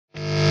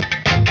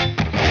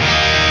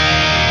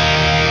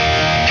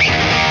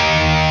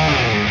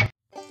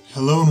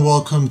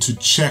welcome to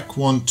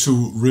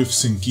CheckOneTwo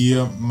Riffs and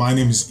Gear. My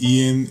name is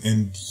Ian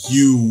and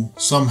you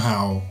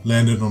somehow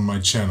landed on my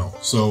channel.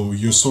 So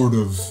you're sort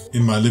of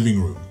in my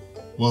living room.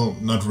 Well,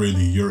 not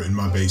really, you're in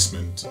my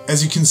basement.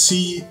 As you can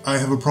see, I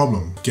have a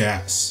problem.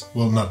 Gas.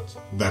 Well, not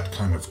that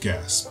kind of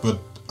gas, but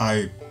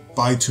I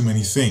buy too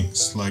many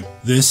things. Like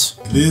this,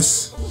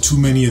 too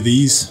many of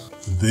these,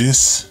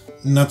 this,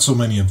 not so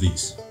many of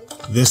these.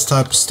 This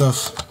type of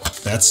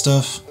stuff, that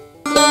stuff.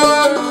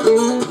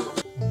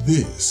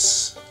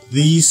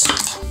 This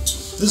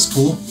is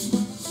cool.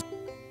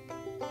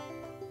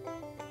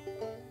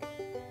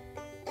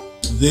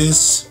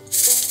 This,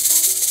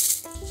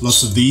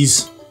 lots of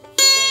these,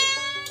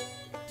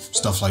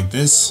 stuff like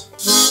this,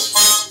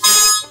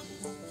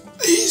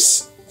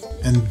 these,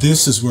 and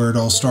this is where it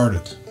all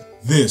started.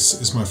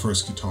 This is my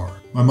first guitar.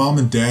 My mom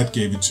and dad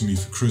gave it to me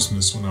for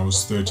Christmas when I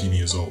was 13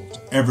 years old.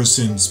 Ever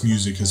since,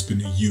 music has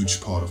been a huge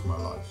part of my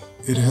life.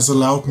 It has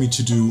allowed me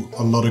to do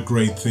a lot of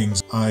great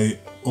things. I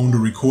owned a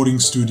recording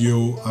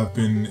studio, I've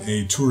been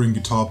a touring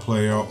guitar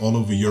player all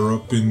over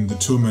Europe, been the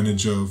tour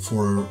manager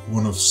for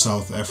one of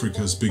South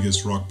Africa's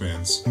biggest rock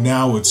bands.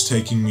 Now it's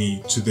taking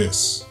me to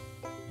this.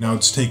 Now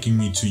it's taking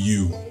me to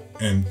you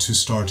and to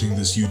starting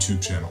this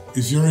YouTube channel.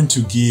 If you're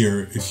into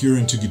gear, if you're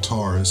into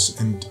guitars,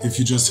 and if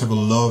you just have a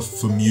love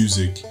for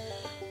music,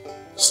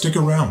 stick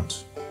around.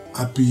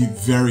 I'd be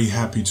very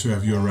happy to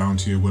have you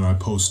around here when I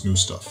post new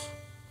stuff.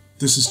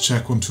 This is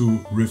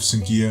CheckOneTwo Riffs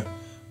and Gear.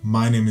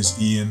 My name is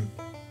Ian,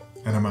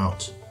 and I'm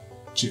out.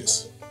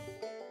 Cheers.